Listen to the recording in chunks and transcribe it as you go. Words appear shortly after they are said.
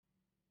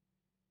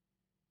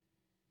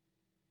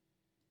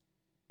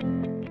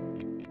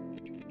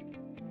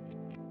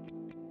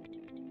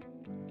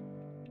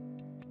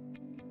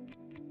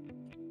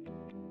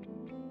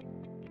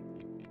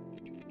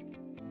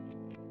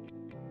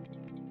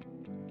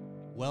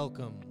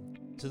Welcome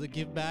to the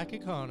Give Back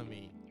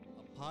Economy,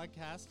 a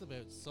podcast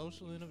about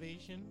social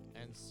innovation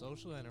and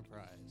social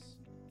enterprise.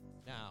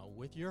 Now,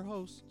 with your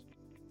host,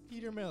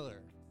 Peter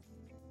Miller.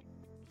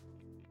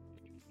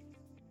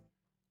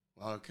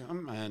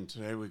 Welcome, and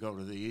today we go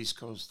to the east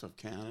coast of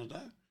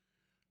Canada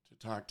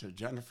to talk to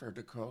Jennifer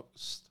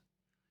DeCoste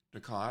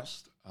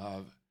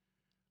of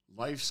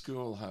Life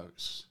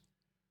Schoolhouse.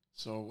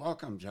 So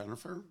welcome,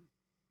 Jennifer.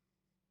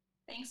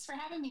 Thanks for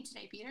having me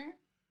today, Peter.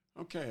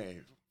 Okay,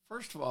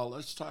 first of all,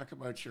 let's talk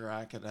about your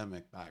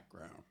academic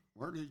background.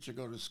 Where did you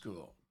go to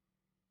school?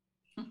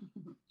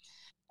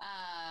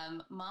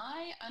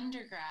 My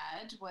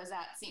undergrad was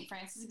at St.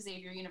 Francis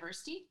Xavier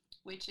University,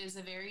 which is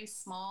a very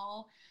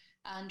small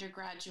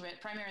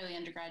primarily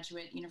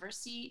undergraduate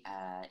university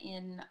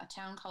in a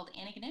town called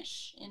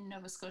Antigonish in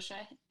Nova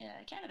Scotia,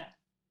 Canada.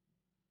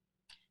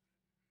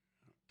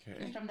 Okay.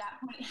 And from that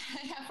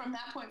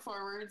point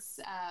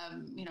forwards,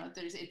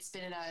 it's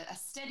been a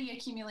steady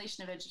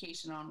accumulation of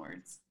education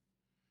onwards.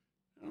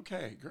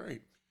 Okay,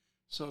 great.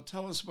 So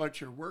tell us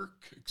about your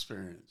work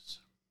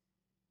experience.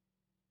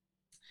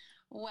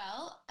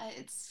 Well,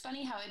 it's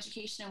funny how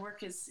education and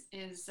work is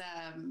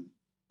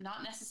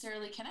not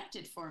necessarily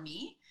connected for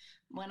me.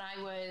 When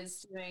I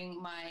was doing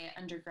my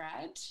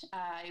undergrad,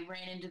 I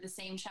ran into the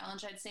same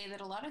challenge I'd say that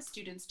a lot of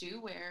students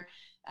do, where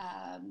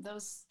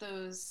those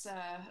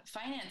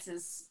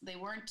finances,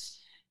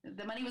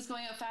 the money was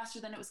going out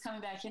faster than it was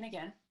coming back in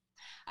again.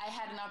 I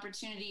had an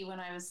opportunity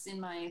when I was in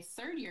my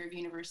third year of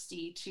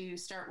university to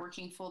start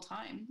working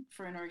full-time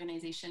for an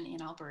organization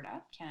in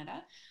Alberta,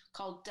 Canada,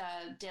 called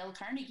Dale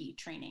Carnegie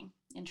Training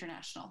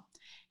International.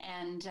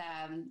 And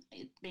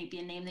it may be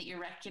a name that you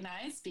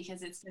recognize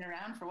because it's been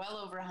around for well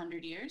over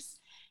 100 years.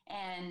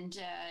 And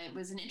it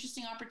was an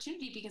interesting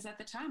opportunity because at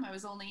the time I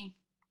was only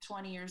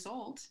 20 years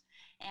old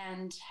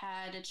and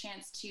had a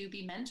chance to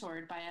be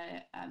mentored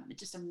by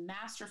just a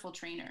masterful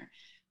trainer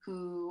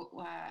who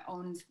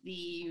owns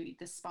the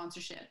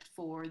sponsorship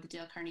for the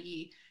Dale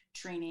Carnegie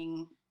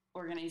Training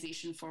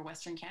Organization for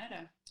Western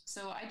Canada.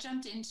 So I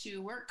jumped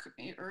into work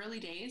early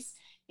days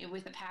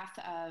with a path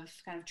of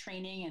kind of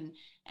training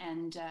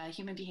and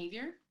human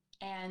behavior,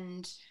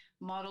 and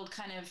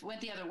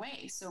went the other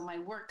way. So my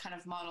work kind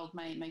of modeled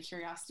my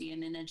curiosity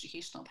in an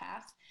educational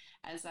path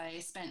as I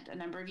spent a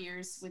number of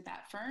years with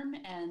that firm,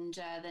 and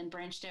then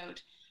branched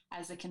out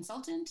as a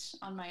consultant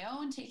on my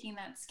own, taking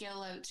that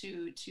skill out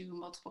to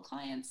multiple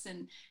clients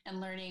and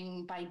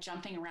learning by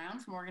jumping around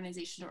from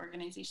organization to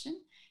organization,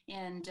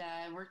 and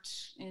worked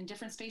in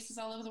different spaces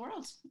all over the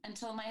world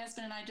until my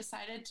husband and I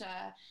decided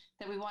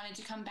that we wanted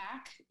to come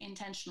back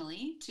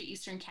intentionally to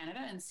Eastern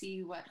Canada and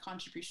see what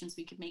contributions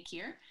we could make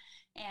here.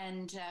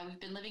 And we've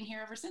been living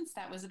here ever since.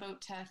 That was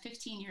about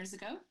 15 years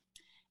ago.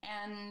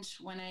 And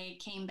when I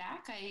came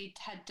back, I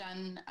had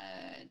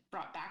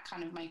brought back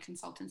kind of my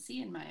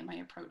consultancy and my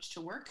approach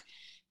to work.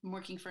 I'm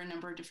working for a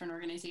number of different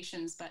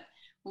organizations, but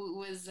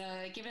was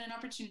given an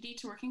opportunity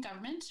to work in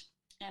government.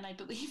 And I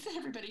believe that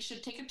everybody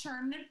should take a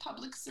turn at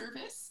public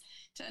service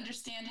to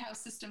understand how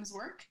systems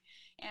work.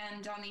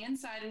 And on the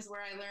inside is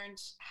where I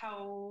learned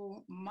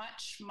how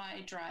much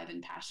my drive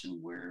and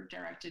passion were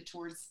directed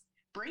towards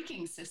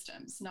breaking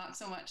systems, not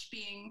so much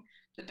being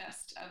the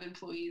best of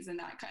employees in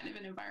that kind of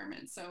an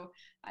environment. So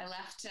I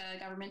left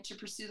government to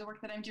pursue the work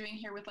that I'm doing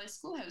here with Life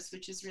Schoolhouse,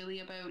 which is really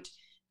about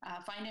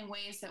finding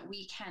ways that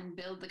we can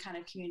build the kind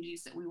of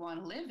communities that we want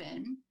to live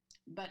in,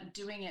 but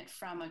doing it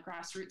from a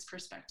grassroots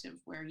perspective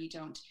where you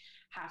don't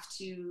have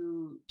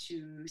to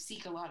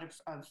seek a lot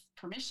of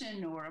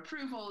permission or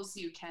approvals.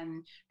 You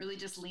can really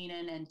just lean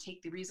in and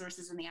take the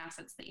resources and the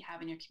assets that you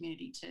have in your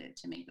community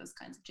to make those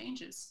kinds of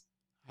changes.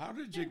 How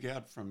did you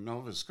get from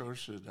Nova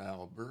Scotia to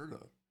Alberta?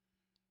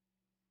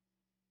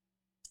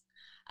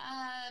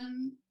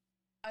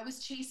 I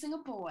was chasing a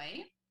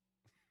boy,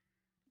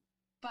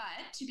 but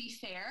to be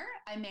fair,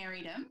 I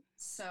married him.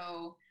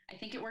 So I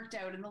think it worked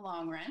out in the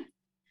long run.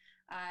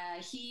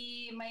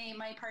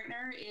 My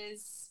partner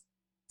is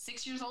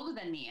 6 years older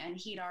than me, and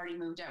he'd already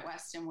moved out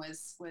west and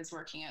was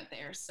working out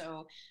there.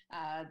 So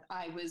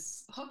I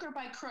was hook or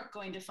by crook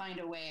going to find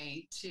a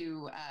way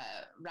to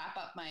wrap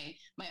up my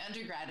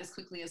undergrad as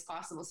quickly as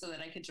possible so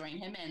that I could join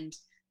him. And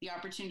the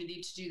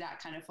opportunity to do that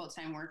kind of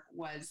full-time work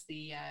was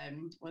the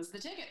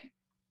ticket.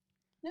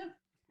 Yeah.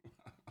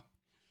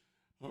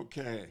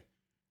 Okay.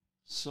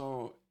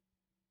 So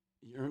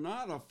you're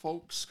not a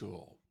folk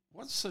school.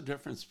 What's the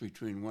difference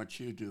between what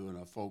you do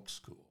and a folk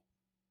school?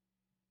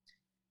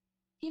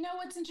 You know,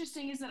 what's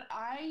interesting is that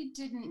I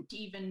didn't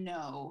even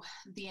know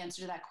the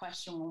answer to that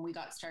question when we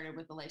got started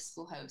with the Life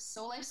Schoolhouse.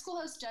 So Life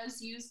Schoolhouse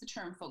does use the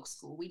term folk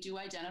school. We do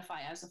identify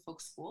as a folk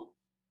school.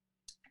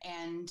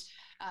 And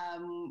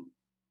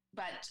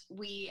but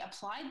we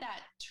applied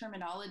that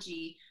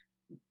terminology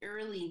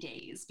early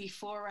days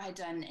before I had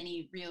done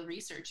any real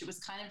research. It was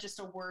kind of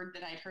just a word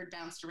that I'd heard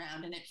bounced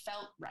around, and it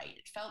felt right.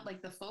 It felt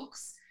like the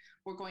folks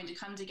were going to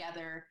come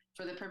together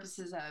for the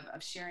purposes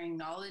of sharing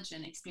knowledge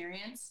and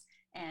experience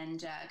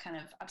and kind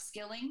of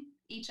upskilling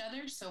each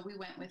other. So we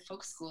went with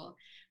folk school.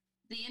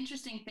 The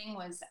interesting thing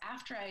was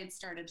after I had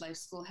started Life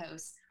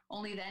Schoolhouse,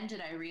 only then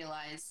did I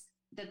realize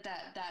that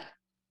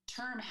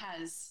term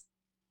has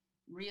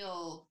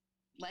real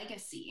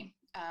legacy,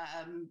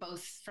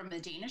 both from the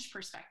Danish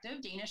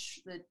perspective.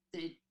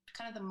 The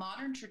kind of the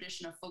modern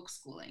tradition of folk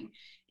schooling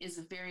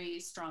is very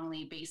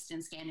strongly based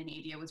in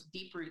Scandinavia with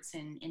deep roots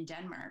in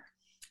Denmark,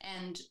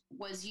 and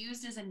was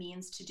used as a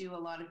means to do a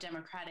lot of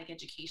democratic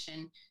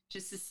education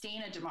to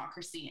sustain a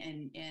democracy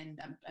and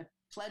a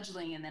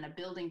fledgling and then a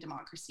building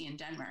democracy in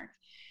Denmark.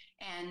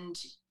 And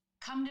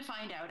come to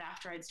find out,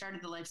 after I'd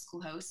started the Life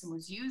Schoolhouse and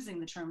was using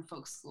the term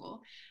folk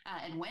school,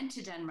 and went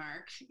to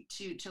Denmark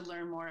to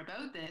learn more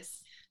about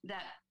this,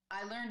 that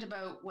I learned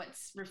about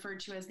what's referred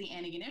to as the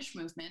Antigonish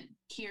movement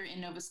here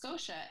in Nova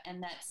Scotia,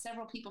 and that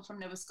several people from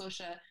Nova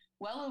Scotia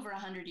well over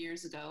 100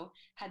 years ago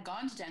had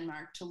gone to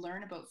Denmark to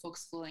learn about folk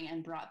schooling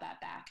and brought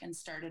that back and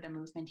started a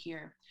movement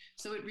here.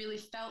 So it really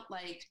felt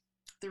like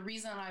the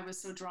reason I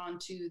was so drawn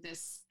to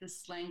this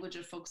language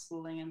of folk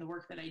schooling and the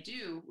work that I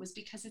do was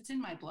because it's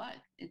in my blood.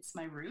 It's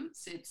my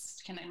roots.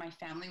 My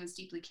family was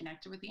deeply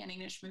connected with the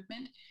Antigonish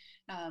movement,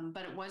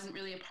 but it wasn't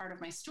really a part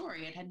of my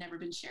story. It had never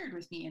been shared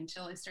with me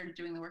until I started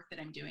doing the work that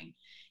I'm doing,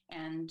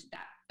 and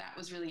that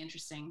was really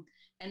interesting.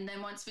 And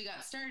then once we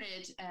got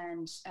started,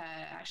 and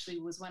actually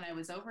was when I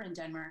was over in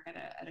Denmark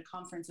at a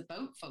conference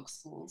about folk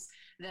schools,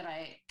 that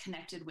I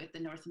connected with the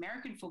North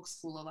American Folk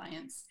School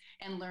Alliance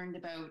and learned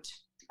about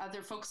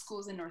other folk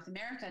schools in North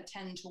America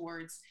tend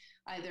towards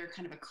either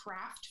kind of a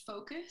craft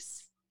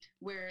focus,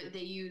 where they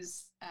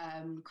use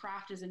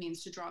craft as a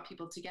means to draw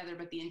people together,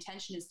 but the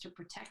intention is to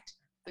protect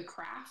the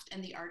craft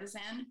and the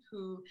artisan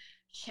who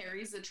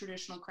carries the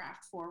traditional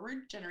craft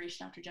forward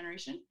generation after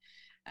generation.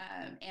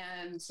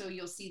 And so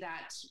you'll see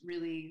that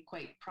really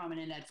quite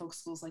prominent at folk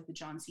schools like the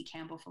John C.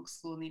 Campbell Folk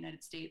School in the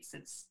United States.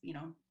 It's,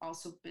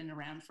 also been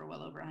around for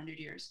well over 100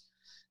 years.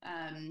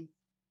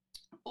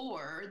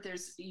 Or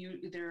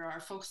there are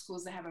folk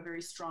schools that have a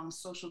very strong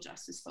social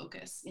justice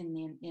focus in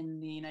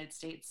the United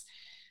States.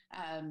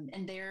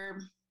 And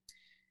they're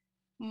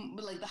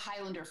like the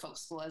Highlander Folk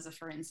School, as a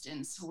for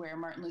instance, where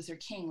Martin Luther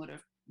King would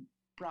have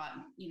brought,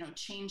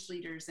 change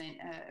leaders in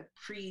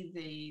pre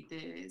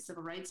the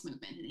civil rights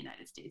movement in the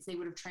United States. They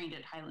would have trained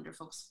at Highlander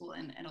Folk School,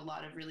 and a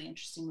lot of really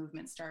interesting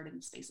movements started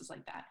in spaces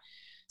like that.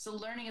 So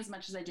learning as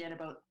much as I did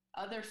about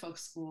other folk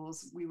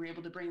schools, we were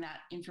able to bring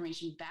that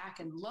information back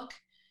and look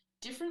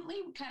differently,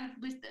 kind of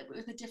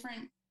with a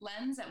different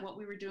lens at what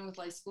we were doing with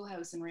Life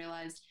Schoolhouse, and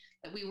realized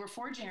that we were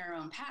forging our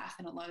own path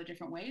in a lot of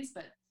different ways,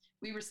 but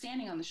we were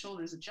standing on the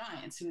shoulders of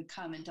giants who had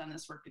come and done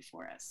this work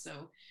before us.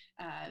 So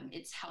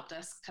it's helped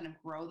us kind of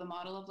grow the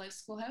model of Life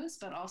Schoolhouse,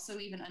 but also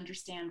even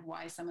understand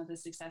why some of the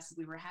successes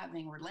we were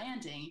having were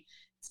landing.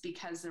 It's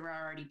because there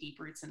are already deep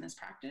roots in this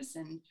practice,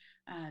 and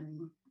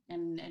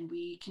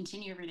we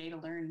continue every day to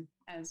learn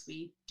as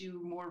we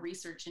do more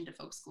research into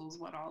folk schools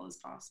what all is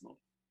possible.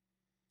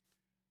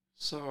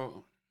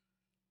 So,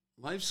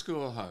 Life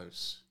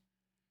Schoolhouse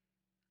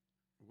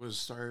was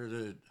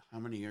started how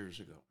many years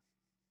ago?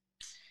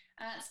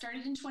 It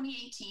started in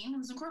 2018. It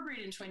was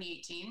incorporated in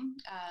 2018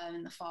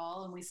 in the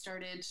fall, and we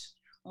started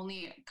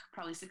only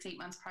probably 6-8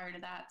 months prior to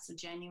that. So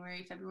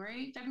February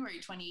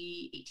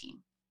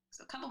 2018.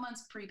 So a couple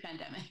months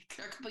pre-pandemic,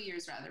 or a couple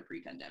years rather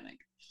pre-pandemic.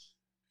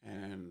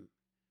 And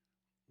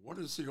what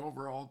is the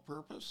overall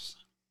purpose?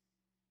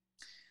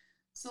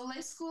 So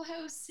Life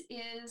Schoolhouse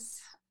is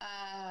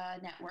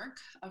a network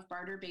of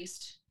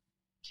barter-based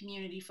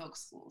community folk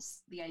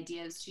schools. The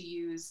idea is to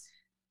use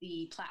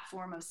the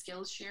platform of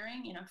skills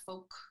sharing in a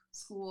folk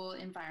school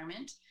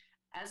environment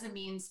as a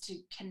means to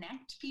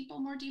connect people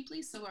more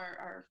deeply. So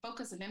our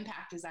focus of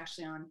impact is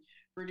actually on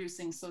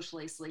reducing social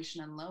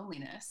isolation and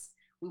loneliness.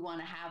 We want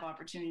to have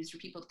opportunities for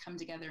people to come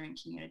together in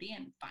community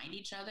and find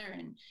each other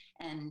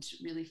and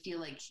really feel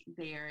like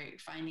they're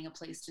finding a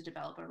place to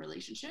develop a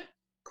relationship.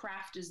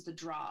 Craft is the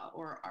draw,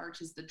 or art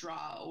is the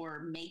draw, or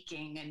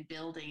making and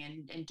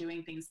building and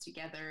doing things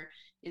together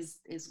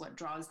is what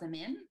draws them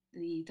in.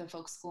 The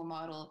folk school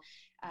model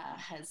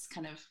has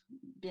kind of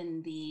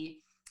been the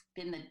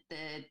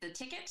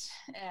ticket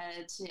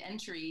to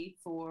entry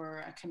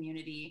for a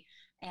community.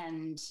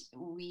 And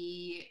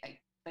we,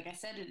 like I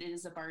said, it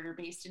is a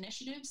barter-based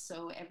initiative.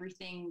 So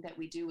everything that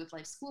we do with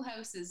Life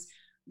Schoolhouse is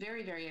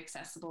very, very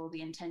accessible.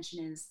 The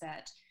intention is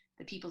that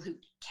the people who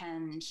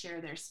can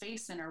share their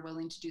space and are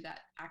willing to do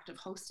that active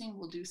hosting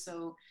will do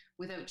so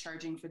without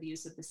charging for the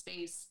use of the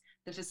space.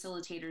 The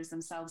facilitators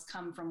themselves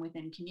come from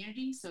within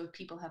community. So if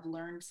people have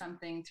learned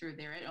something through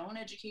their own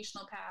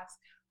educational path,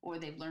 or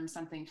they've learned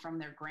something from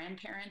their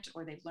grandparent,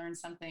 or they've learned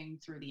something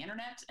through the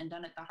internet and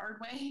done it the hard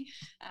way,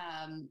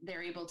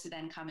 they're able to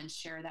then come and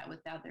share that with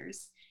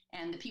others.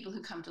 And the people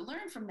who come to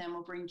learn from them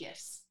will bring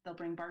gifts. They'll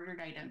bring bartered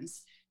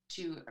items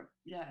to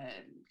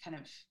kind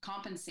of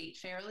compensate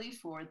fairly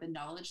for the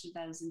knowledge that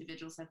those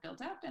individuals have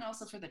built up, and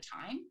also for the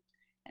time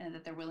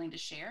that they're willing to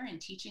share in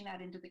teaching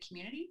that into the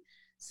community.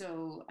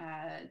 So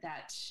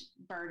that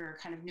barter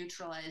kind of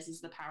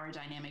neutralizes the power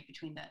dynamic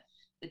between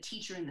the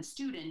teacher and the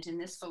student. In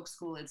this folk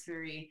school, it's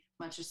very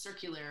much a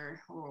circular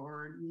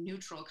or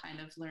neutral kind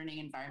of learning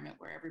environment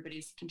where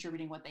everybody's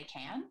contributing what they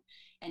can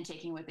and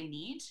taking what they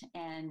need.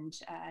 And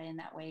in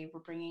that way, we're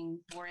bringing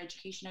more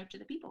education out to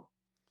the people.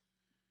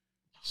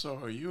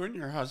 So you and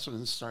your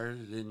husband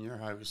started in your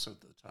house at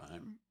the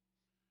time.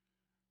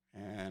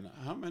 And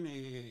how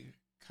many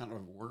kind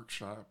of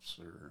workshops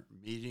or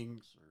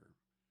meetings or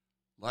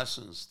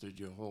lessons did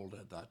you hold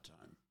at that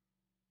time?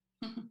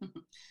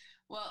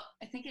 Well,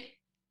 I think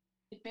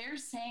it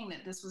bears saying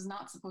that this was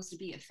not supposed to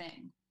be a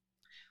thing.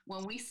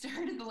 When we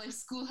started the Life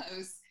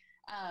Schoolhouse,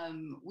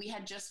 we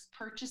had just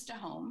purchased a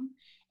home,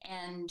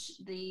 and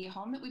the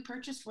home that we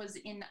purchased was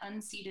in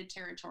unceded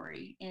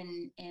territory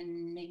in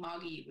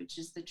Mi'kma'ki, which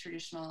is the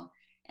traditional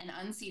and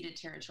unceded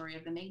territory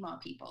of the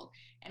Mi'kmaq people.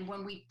 And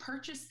when we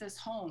purchased this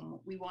home,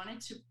 we wanted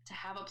to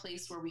have a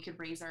place where we could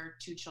raise our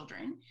 2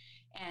 children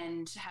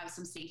and have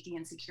some safety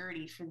and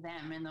security for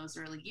them in those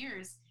early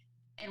years.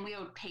 And we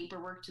owed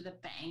paperwork to the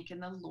bank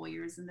and the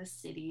lawyers in the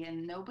city,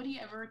 and nobody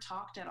ever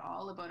talked at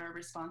all about our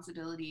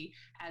responsibility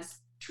as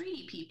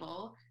treaty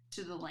people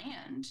to the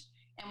land.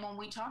 And when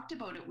we talked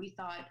about it, we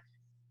thought,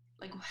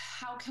 like,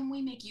 how can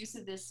we make use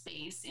of this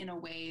space in a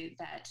way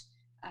that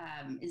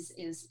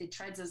it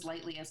treads as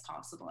lightly as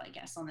possible, I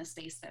guess, on the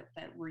space that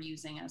we're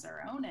using as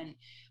our own. And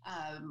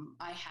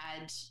I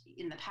had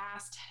in the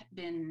past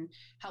been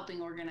helping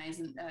organize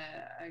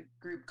a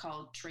group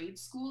called Trade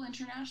School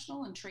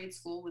International, and Trade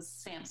School was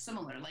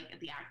similar, like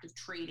the act of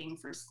trading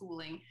for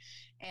schooling.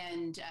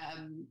 And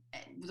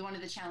one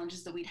of the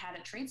challenges that we'd had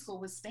at Trade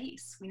School was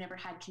space. We never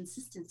had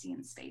consistency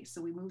in space,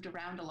 so we moved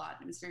around a lot.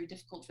 It was very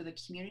difficult for the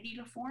community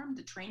to form.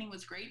 The training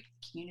was great,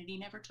 the community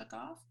never took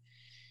off.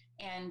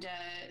 And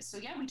so,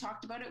 yeah, we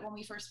talked about it when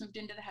we first moved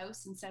into the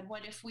house and said,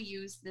 what if we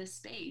use this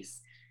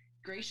space?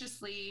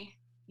 Graciously,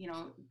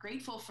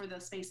 grateful for the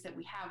space that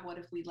we have. What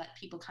if we let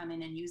people come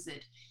in and use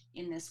it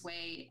in this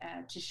way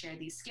to share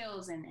these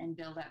skills and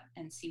build up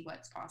and see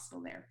what's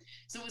possible there?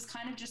 So it was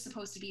kind of just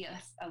supposed to be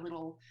a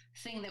little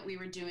thing that we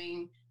were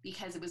doing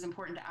because it was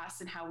important to us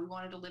and how we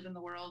wanted to live in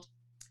the world.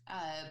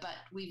 But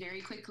we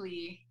very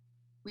quickly...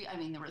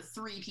 there were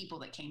 3 people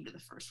that came to the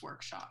first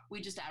workshop.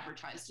 We just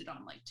advertised it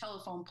on like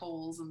telephone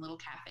poles and little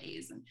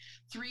cafes, and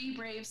 3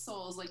 brave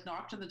souls like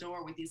knocked on the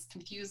door with these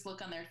confused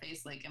look on their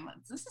face. Like,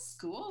 is this a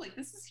school? Like,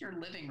 this is your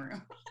living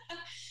room.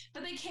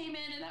 But they came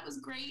in, and that was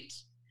great.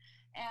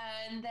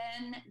 And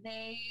then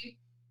they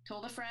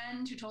told a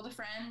friend who told a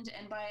friend.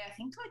 And by, I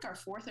think, like our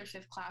 4th or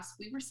 5th class,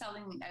 we were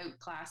selling out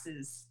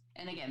classes.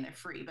 And again, they're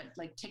free, but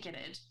like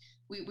ticketed.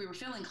 We were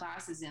filling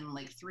classes in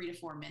like 3 to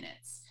 4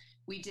 minutes.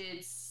 We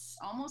did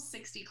almost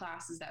 60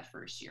 classes that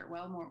first year,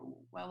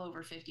 well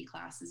over 50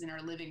 classes in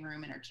our living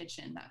room and our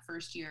kitchen that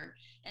first year.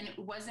 And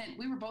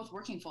we were both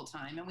working full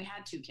time, and we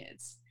had 2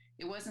 kids.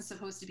 It wasn't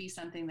supposed to be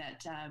something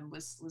that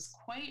was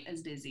quite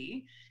as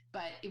busy,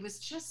 but it was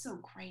just so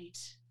great.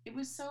 It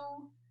was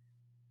so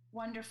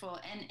wonderful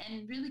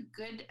and really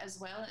good as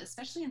well,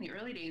 especially in the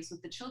early days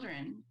with the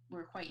children. We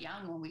were quite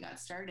young when we got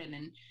started.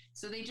 And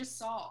so they just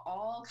saw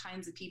all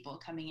kinds of people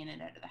coming in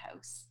and out of the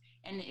house.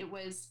 And it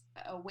was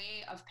a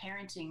way of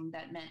parenting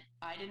that meant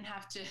I didn't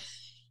have to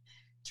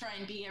try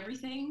and be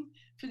everything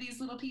for these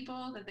little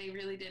people, that they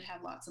really did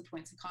have lots of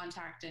points of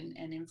contact and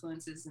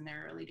influences in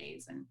their early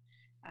days. And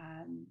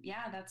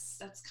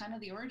that's kind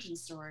of the origin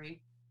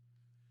story.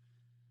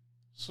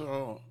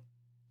 So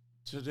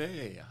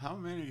today, how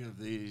many of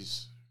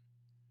these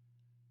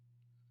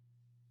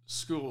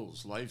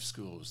schools, life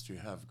schools, do you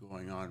have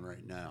going on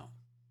right now?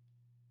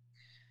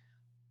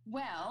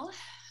 Well,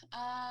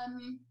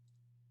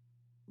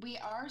 we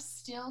are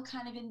still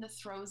kind of in the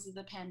throes of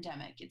the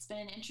pandemic. It's been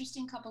an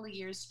interesting couple of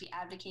years to be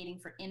advocating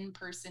for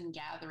in-person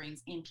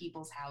gatherings in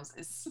people's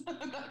houses.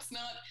 That's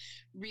not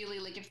really,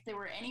 like, if there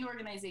were any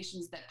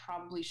organizations that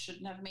probably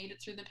shouldn't have made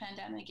it through the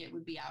pandemic, it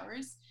would be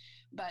ours.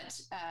 But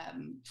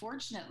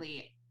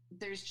fortunately,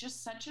 there's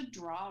just such a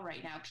draw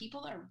right now.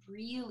 People are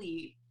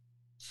really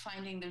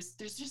finding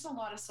there's just a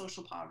lot of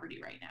social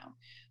poverty right now,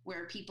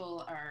 where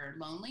people are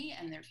lonely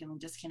and they're feeling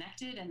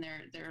disconnected, and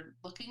they're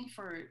looking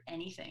for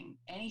anything.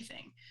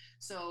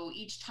 So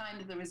each time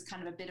that there was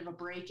kind of a bit of a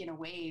break in a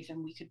wave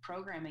and we could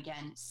program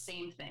again,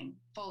 same thing,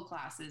 full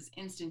classes,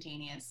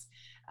 instantaneous.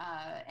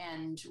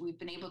 And we've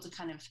been able to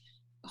kind of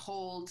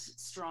hold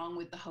strong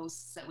with the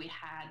hosts that we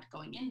had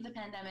going into the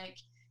pandemic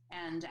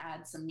and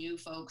add some new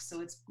folks.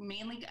 So it's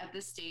mainly at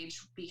this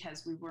stage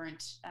because we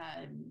weren't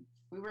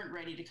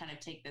ready to kind of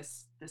take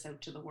this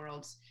out to the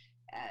world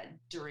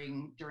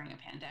during a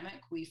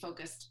pandemic. We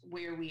focused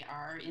where we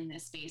are in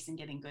this space and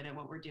getting good at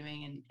what we're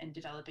doing and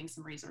developing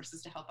some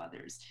resources to help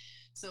others.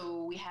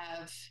 So we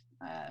have,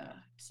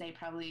 say,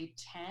 probably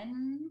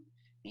 10,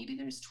 maybe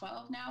there's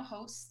 12 now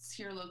hosts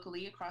here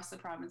locally across the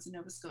province of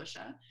Nova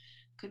Scotia.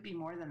 Could be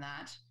more than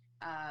that.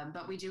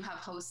 But we do have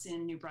hosts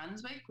in New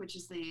Brunswick, which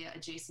is the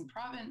adjacent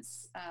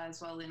province,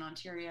 as well in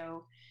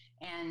Ontario.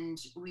 And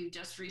we've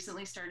just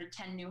recently started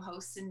 10 new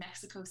hosts in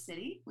Mexico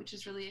City, which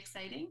is really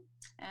exciting,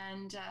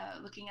 and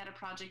looking at a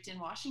project in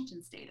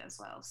Washington State as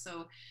well.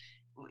 So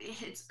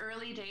it's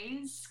early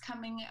days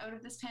coming out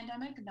of this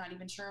pandemic. I'm not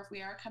even sure if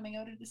we are coming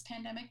out of this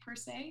pandemic per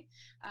se,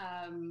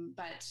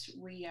 but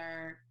we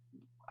are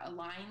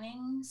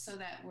aligning so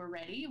that we're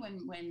ready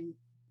when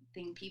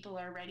people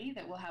are ready,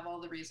 that we'll have all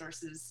the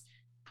resources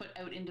put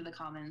out into the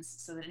commons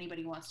so that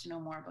anybody who wants to know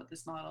more about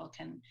this model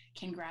can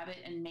grab it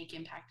and make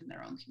impact in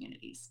their own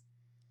communities.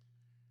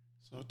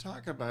 So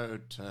talk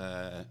about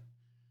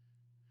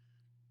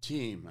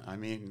team. I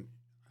mean,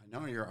 I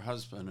know your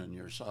husband and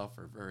yourself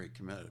are very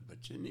committed,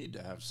 but you need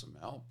to have some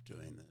help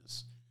doing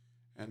this.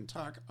 And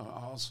talk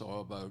also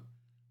about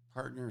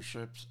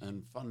partnerships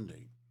and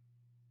funding.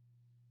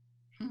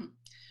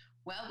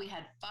 Well, we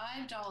had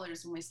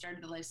 $5 when we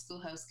started the Life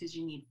Schoolhouse because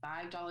you need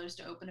 $5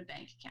 to open a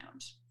bank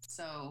account.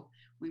 So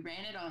we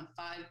ran it on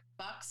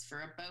 $5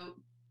 for about,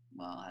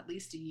 well, at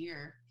least a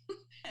year.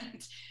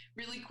 And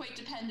really quite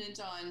dependent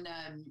on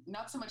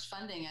not so much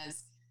funding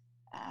as,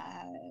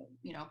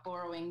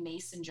 borrowing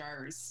mason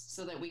jars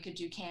so that we could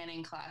do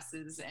canning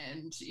classes.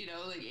 And,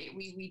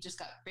 we just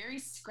got very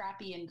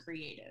scrappy and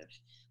creative,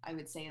 I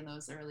would say, in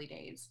those early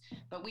days.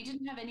 But we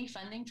didn't have any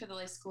funding for the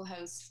Life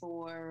Schoolhouse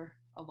for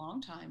a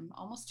long time,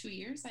 almost 2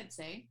 years, I'd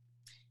say.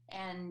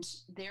 And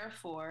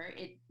therefore,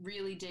 it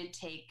really did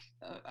take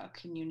a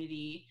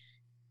community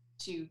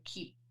to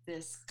keep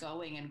this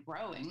going and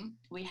growing.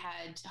 We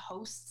had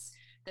hosts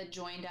that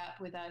joined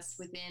up with us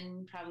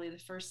within probably the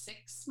first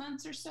 6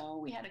 months or so.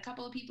 We had a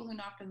couple of people who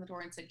knocked on the door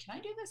and said, "Can I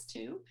do this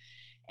too?"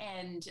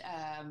 And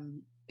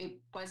it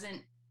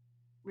wasn't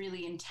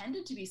really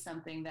intended to be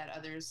something that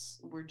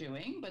others were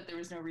doing, but there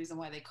was no reason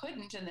why they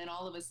couldn't. And then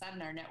all of a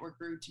sudden our network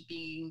grew to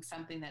being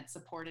something that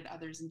supported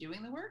others in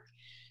doing the work.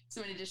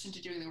 So in addition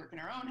to doing the work in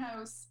our own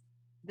house,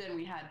 then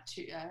we had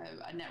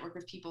a network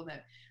of people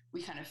that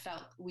we kind of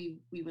felt we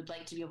would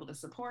like to be able to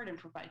support and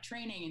provide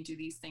training and do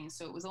these things.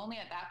 So it was only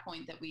at that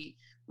point that we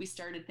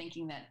started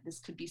thinking that this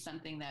could be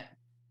something that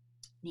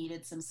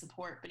needed some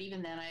support. But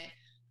even then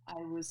I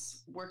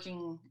was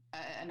working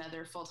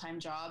another full-time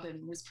job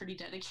and was pretty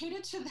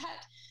dedicated to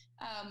that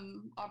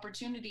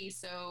opportunity.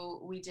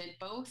 So we did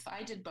both.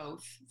 I did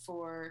both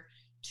for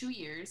 2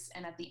 years.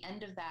 And at the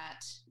end of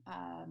that,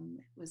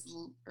 it was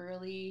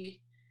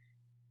early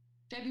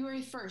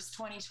February 1st,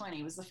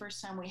 2020 was the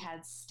first time we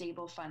had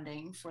stable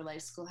funding for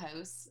Life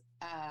Schoolhouse.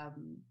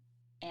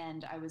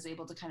 And I was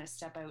able to kind of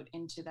step out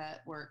into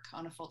that work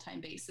on a full-time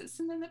basis.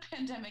 And then the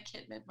pandemic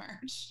hit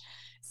mid-March.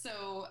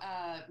 So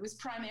it was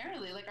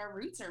primarily, like, our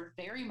roots are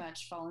very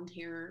much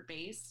volunteer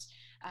based,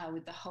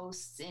 with the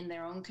hosts in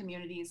their own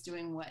communities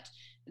doing what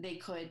they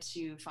could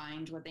to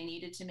find what they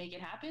needed to make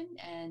it happen.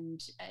 And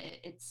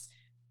it's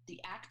the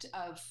act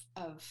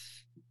of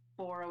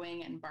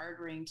borrowing and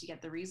bartering to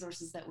get the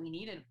resources that we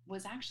needed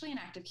was actually an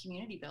act of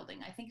community building.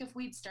 I think if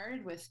we'd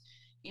started with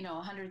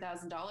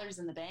 $100,000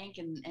 in the bank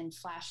and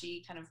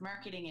flashy kind of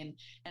marketing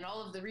and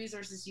all of the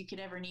resources you could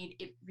ever need,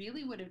 it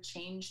really would have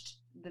changed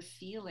the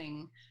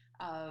feeling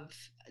of,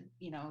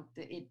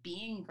 it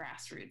being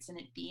grassroots and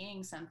it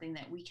being something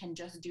that we can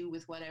just do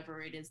with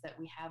whatever it is that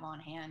we have on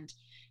hand,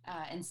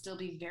 and still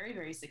be very,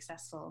 very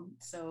successful.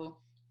 So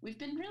we've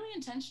been really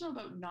intentional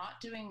about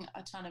not doing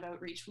a ton of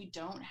outreach. We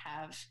don't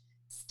have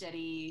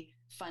steady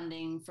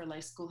funding for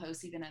Life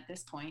Schoolhouse even at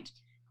this point.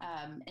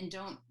 And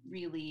don't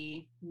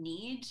really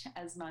need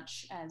as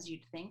much as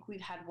you'd think.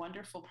 We've had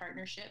wonderful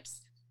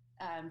partnerships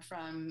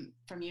from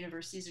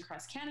universities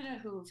across Canada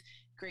who've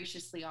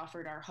graciously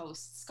offered our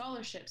hosts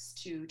scholarships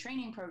to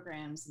training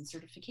programs and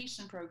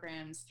certification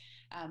programs.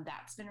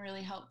 That's been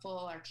really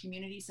helpful. Our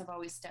communities have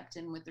always stepped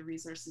in with the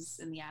resources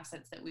and the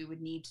assets that we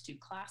would need to do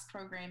class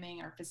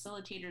programming. Our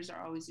facilitators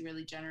are always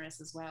really generous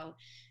as well.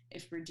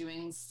 If we're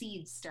doing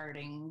seed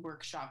starting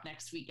workshop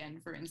next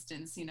weekend, for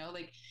instance,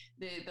 like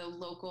the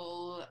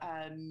local,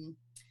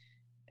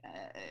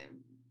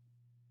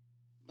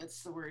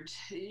 what's the word?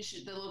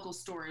 The local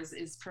store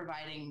is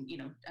providing,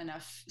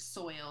 enough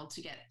soil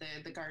to get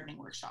the gardening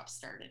workshop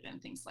started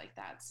and things like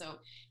that. So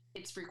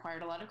it's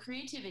required a lot of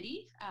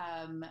creativity,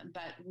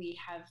 but we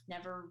have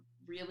never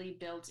really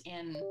built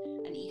in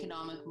an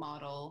economic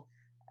model,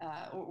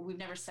 or we've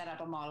never set up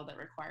a model that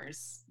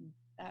requires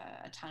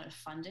a ton of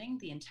funding.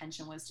 The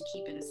intention was to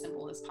keep it as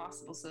simple as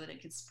possible so that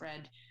it could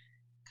spread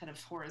kind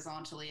of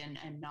horizontally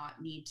and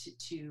not need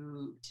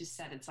to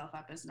set itself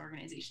up as an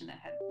organization that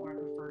had more of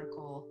a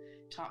vertical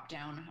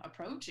top-down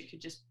approach. It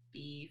could just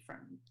be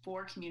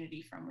for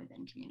community from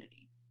within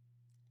community.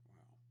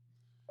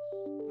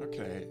 Wow.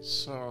 Okay,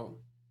 so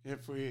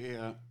if we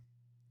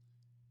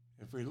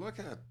look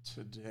at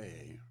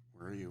today,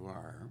 where you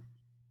are,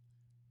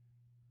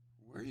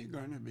 where are you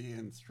going to be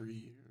in 3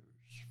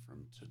 years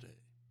from today?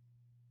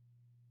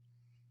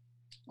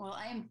 Well,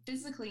 I am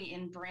physically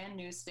in brand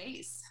new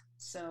space.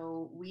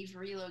 So we've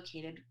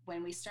relocated.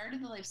 When we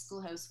started the Life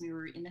Schoolhouse, we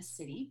were in a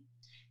city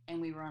and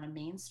we were on a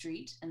main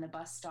street and the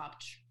bus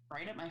stopped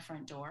right at my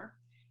front door.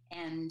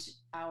 And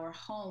our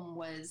home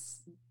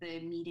was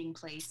the meeting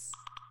place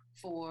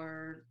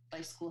for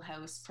Life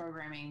Schoolhouse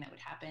programming that would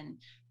happen,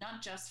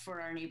 not just for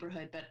our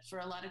neighborhood, but for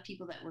a lot of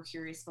people that were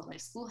curious about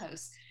Life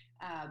Schoolhouse.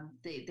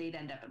 They'd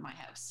end up at my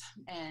house.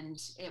 And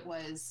it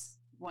was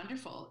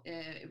wonderful.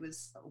 It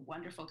was a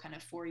wonderful kind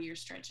of 4-year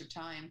stretch of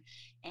time.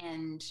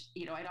 And,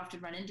 I'd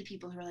often run into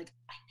people who are like,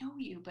 I know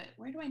you, but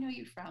where do I know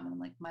you from? And I'm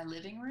like, my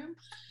living room.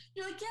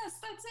 You're like, yes,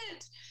 that's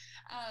it.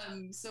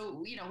 So,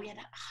 we had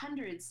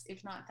hundreds,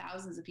 if not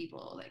thousands of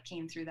people that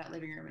came through that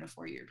living room in a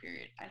 4-year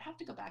period. I'd have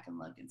to go back and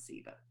look and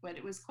see, but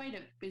it was quite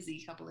a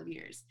busy couple of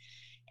years.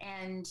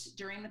 And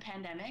during the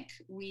pandemic,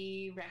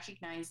 we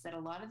recognized that a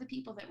lot of the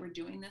people that were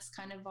doing this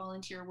kind of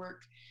volunteer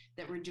work,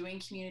 that were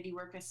doing community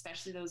work,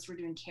 especially those who were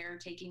doing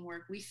caretaking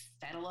work, we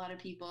fed a lot of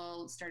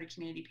people, started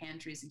community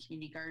pantries and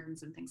community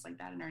gardens and things like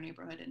that in our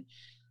neighborhood.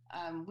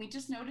 And we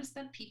just noticed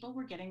that people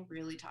were getting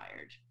really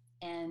tired,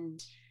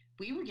 and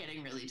we were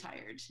getting really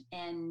tired.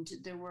 And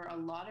there were a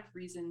lot of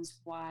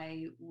reasons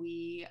why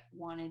we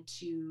wanted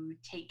to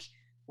take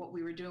what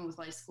we were doing with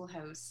Life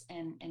Schoolhouse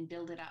and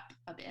build it up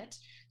a bit.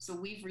 So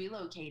we've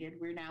relocated.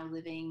 We're now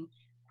living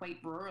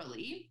quite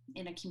rurally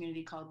in a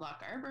community called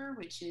Loch Arbor,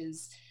 which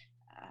is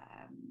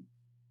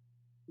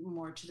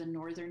more to the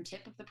northern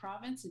tip of the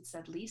province. It's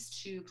at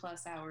least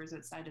 2+ hours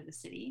outside of the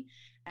city.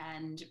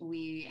 And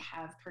we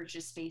have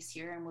purchased space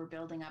here, and we're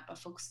building up a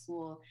folk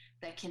school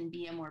that can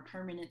be a more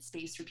permanent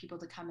space for people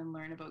to come and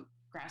learn about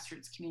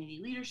grassroots community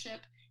leadership,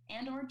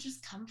 and or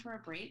just come for a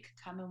break,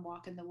 come and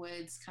walk in the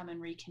woods, come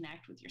and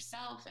reconnect with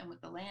yourself and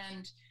with the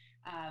land.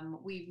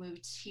 We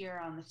moved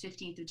here on the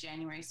 15th of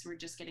January, so we're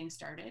just getting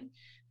started.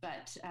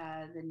 But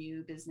the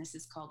new business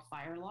is called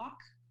Fireloch,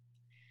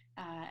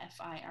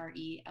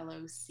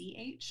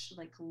 Fireloch,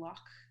 like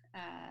Loch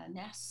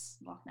Ness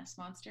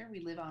Monster.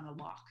 We live on a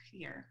loch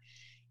here.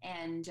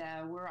 And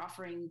we're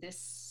offering this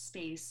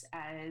space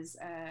as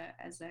a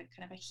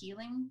kind of a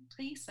healing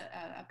place,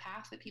 a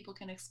path that people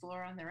can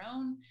explore on their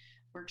own,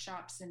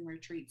 workshops and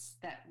retreats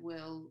that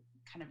will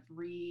kind of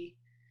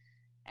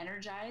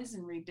re-energize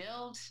and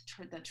rebuild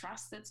the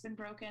trust that's been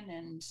broken.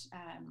 And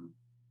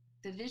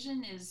the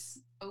vision is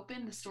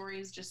open. The story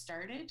has just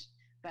started,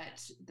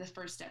 but the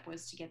first step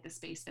was to get the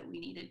space that we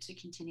needed to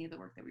continue the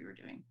work that we were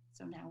doing.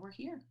 So now we're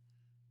here.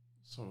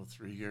 So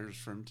 3 years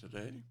from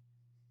today?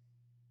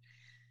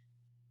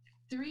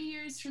 3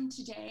 years from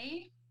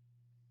today,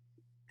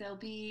 there'll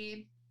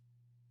be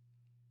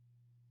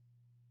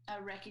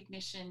a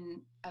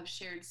recognition of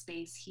shared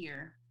space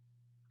here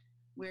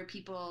where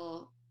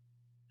people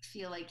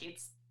feel like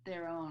it's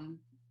their own.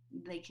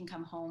 They can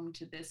come home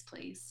to this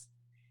place,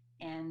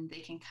 and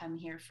they can come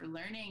here for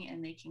learning,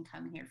 and they can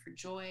come here for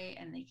joy,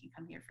 and they can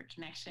come here for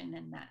connection.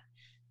 And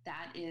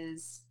that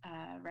is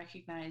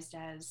recognized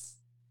as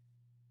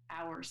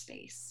our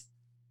space.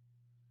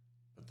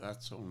 But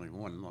that's only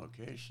one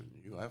location.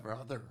 You have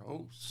other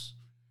hosts.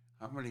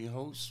 How many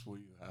hosts will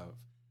you have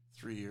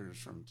 3 years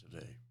from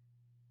today?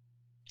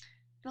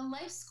 The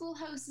Life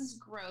Schoolhouse's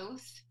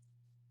growth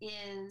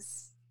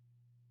is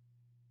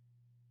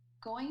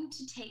going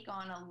to take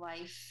on a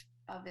life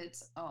of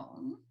its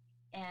own.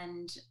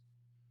 And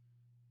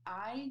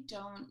I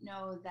don't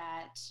know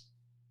that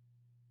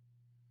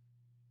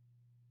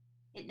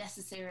it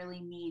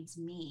necessarily needs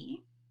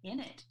me in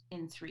it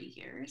in 3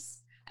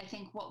 years. I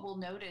think what we'll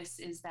notice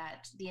is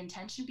that the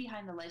intention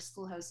behind the Life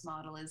Schoolhouse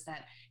model is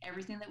that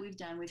everything that we've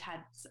done, we've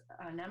had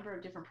a number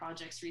of different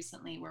projects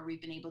recently where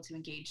we've been able to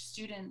engage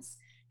students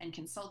and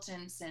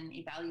consultants and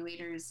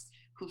evaluators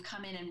who've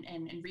come in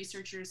and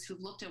researchers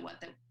who've looked at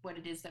what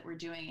it is that we're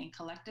doing. And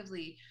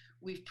collectively,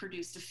 we've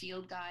produced a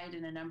field guide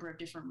and a number of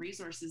different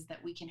resources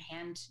that we can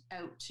hand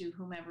out to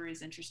whomever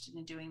is interested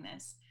in doing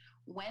this.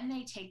 When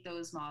they take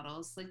those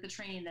models, like the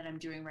training that I'm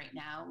doing right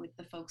now with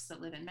the folks that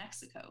live in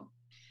Mexico,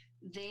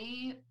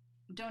 they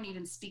don't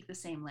even speak the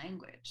same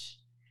language,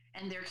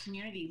 and their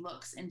community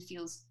looks and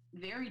feels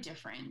very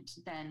different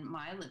than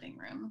my living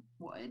room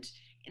would.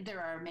 There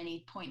are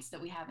many points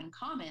that we have in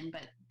common,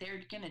 but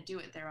they're going to do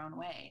it their own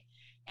way.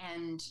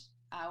 And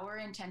our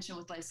intention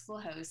with Life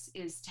Schoolhouse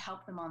is to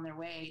help them on their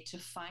way to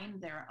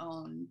find their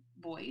own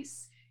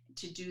voice,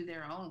 to do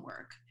their own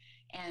work.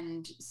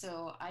 And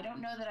so I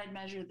don't know that I'd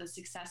measure the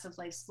success of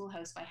Life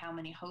Schoolhouse by how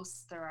many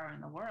hosts there are in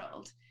the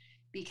world,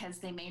 because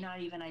they may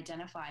not even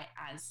identify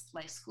as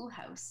Life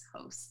Schoolhouse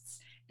hosts.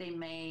 They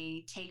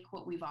may take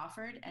what we've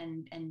offered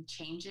and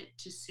change it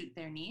to suit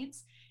their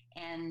needs.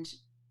 And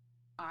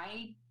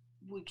I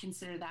would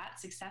consider that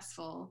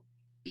successful,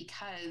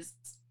 because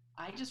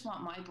I just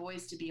want my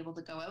boys to be able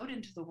to go out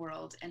into the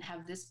world and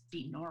have this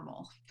be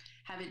normal,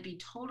 have it be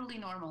totally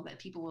normal, that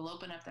people will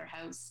open up their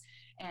house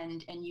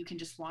and you can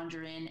just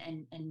wander in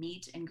and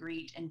meet and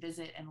greet and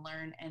visit and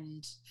learn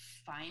and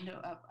find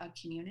a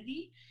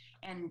community.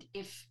 And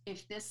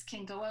if this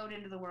can go out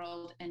into the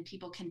world and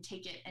people can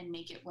take it and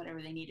make it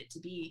whatever they need it to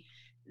be,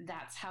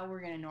 that's how we're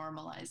going to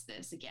normalize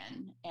this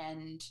again.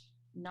 And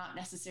not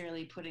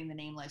necessarily putting the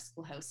name Life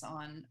Schoolhouse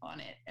on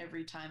it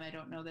every time. I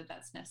don't know that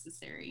that's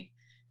necessary.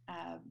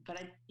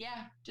 But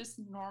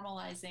just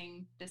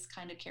normalizing this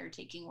kind of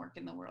caretaking work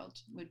in the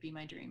world would be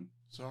my dream.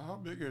 So how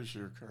big is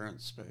your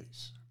current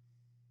space?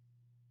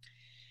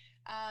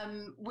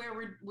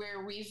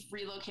 Where we've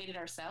relocated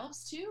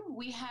ourselves to,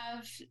 we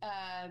have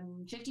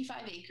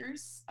 55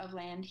 acres of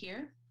land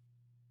here,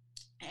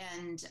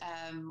 and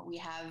we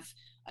have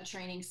a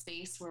training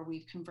space where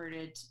we've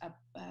converted a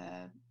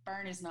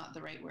barn is not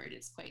the right word.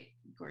 It's quite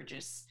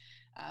gorgeous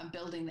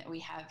building that we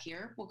have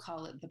here. We'll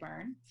call it the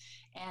barn.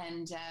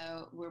 And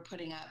we're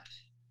putting up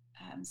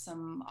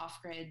some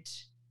off-grid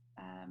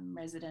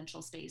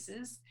residential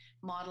spaces,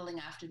 modeling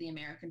after the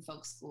American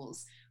folk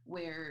schools,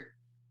 where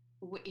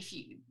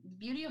the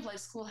beauty of Life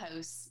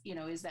Schoolhouse,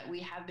 is that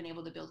we have been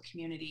able to build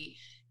community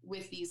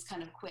with these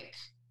kind of quick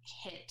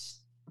hit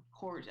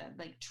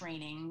like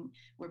training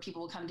where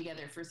people will come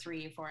together for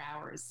 3 or 4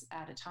 hours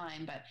at a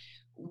time. But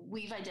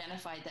we've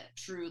identified that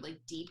true, like,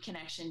 deep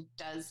connection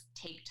does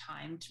take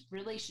time.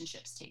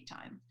 Relationships take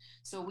time.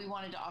 So we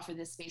wanted to offer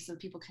this space so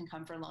that people can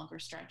come for longer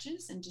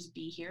stretches and just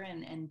be here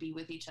and be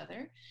with each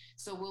other.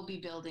 So we'll be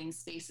building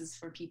spaces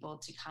for people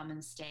to come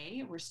and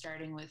stay. We're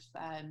starting with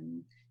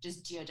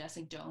just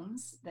geodesic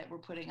domes that we're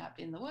putting up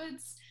in the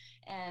woods,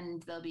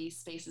 and there'll be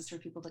spaces for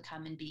people to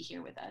come and be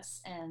here with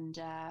us. And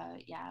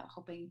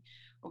hoping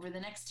over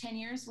the next 10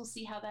 years, we'll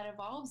see how that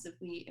evolves. If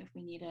we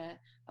need a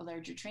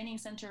larger training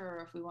center,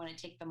 or if we want to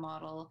take the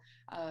model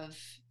of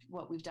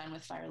what we've done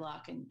with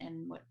Firelock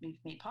and what we've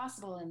made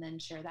possible and then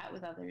share that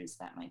with others,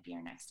 that might be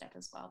our next step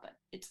as well. But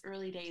it's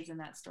early days in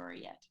that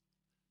story yet.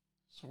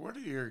 So what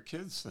do your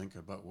kids think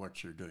about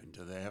what you're doing?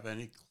 Do they have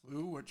any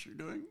clue what you're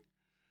doing?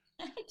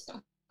 I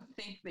don't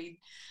think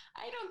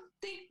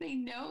they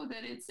know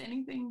that it's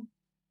anything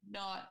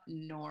not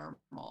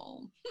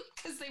normal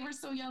because they were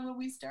so young when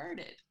we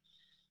started.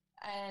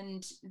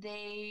 And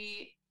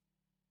they're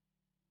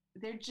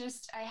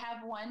just, I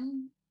have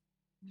one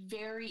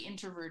very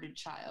introverted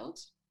child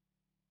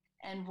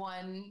and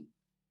one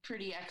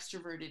pretty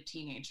extroverted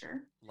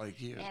teenager.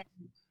 Like you. And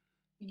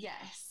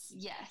yes.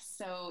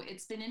 So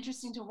it's been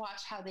interesting to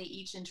watch how they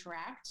each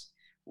interact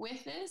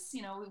with this.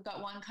 We've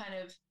got one kind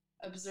of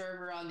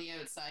observer on the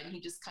outside, and he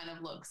just kind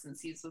of looks and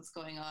sees what's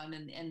going on,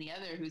 and the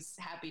other who's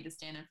happy to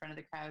stand in front of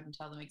the crowd and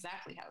tell them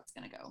exactly how it's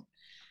going to go.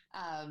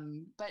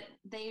 But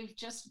they've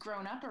just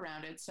grown up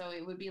around it. So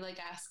it would be like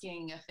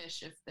asking a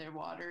fish if their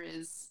water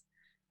is,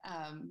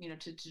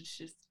 to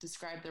just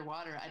describe their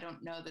water. I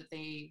don't know that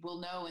they will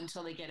know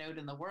until they get out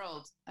in the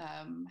world,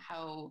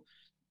 how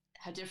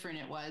different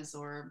it was,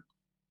 or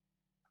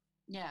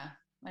I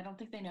don't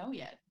think they know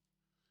yet.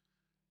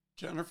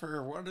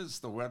 Jennifer, what is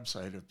the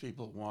website if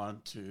people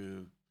want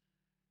to,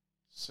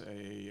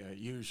 say,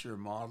 use your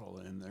model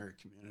in their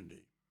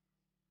community?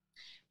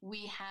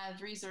 We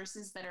have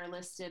resources that are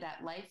listed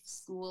at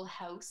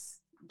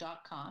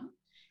lifeschoolhouse.com,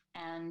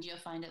 and you'll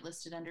find it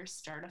listed under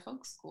Start a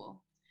Folk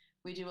School.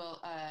 We do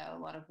a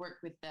lot of work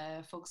with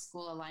the Folk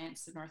School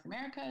Alliance of North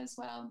America as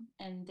well,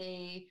 and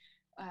they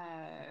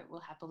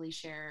will happily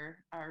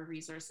share our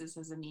resources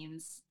as a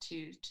means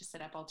to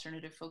set up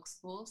alternative folk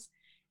schools.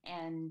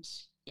 And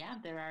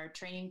there are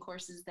training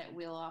courses that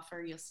we'll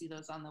offer. You'll see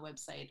those on the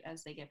website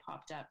as they get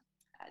popped up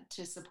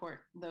to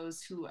support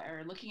those who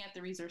are looking at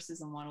the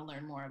resources and want to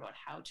learn more about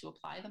how to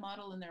apply the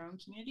model in their own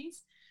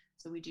communities.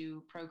 So we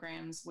do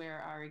programs where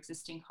our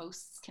existing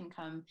hosts can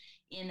come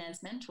in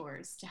as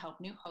mentors to help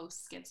new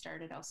hosts get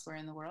started elsewhere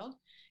in the world.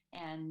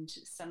 And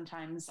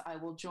sometimes I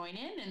will join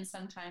in, and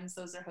sometimes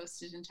those are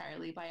hosted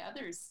entirely by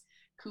others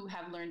who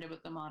have learned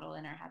about the model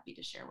and are happy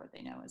to share what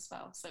they know as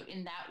well. So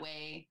in that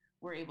way,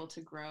 we're able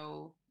to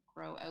grow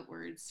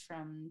outwards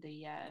from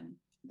the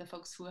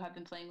folks who have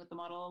been playing with the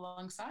model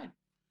alongside.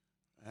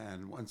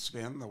 And once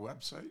again, the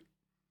website?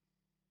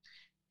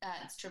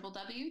 It's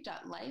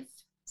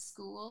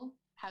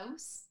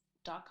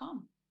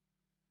www.lifeschoolhouse.com.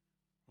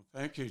 Well,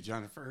 thank you,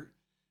 Jennifer.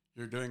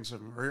 You're doing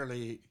some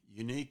really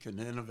unique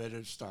and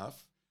innovative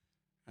stuff,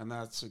 and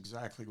that's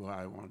exactly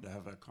why I wanted to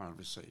have a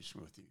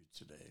conversation with you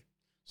today.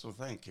 So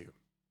thank you.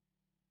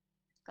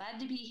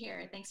 Glad to be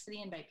here. Thanks for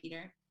the invite,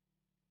 Peter.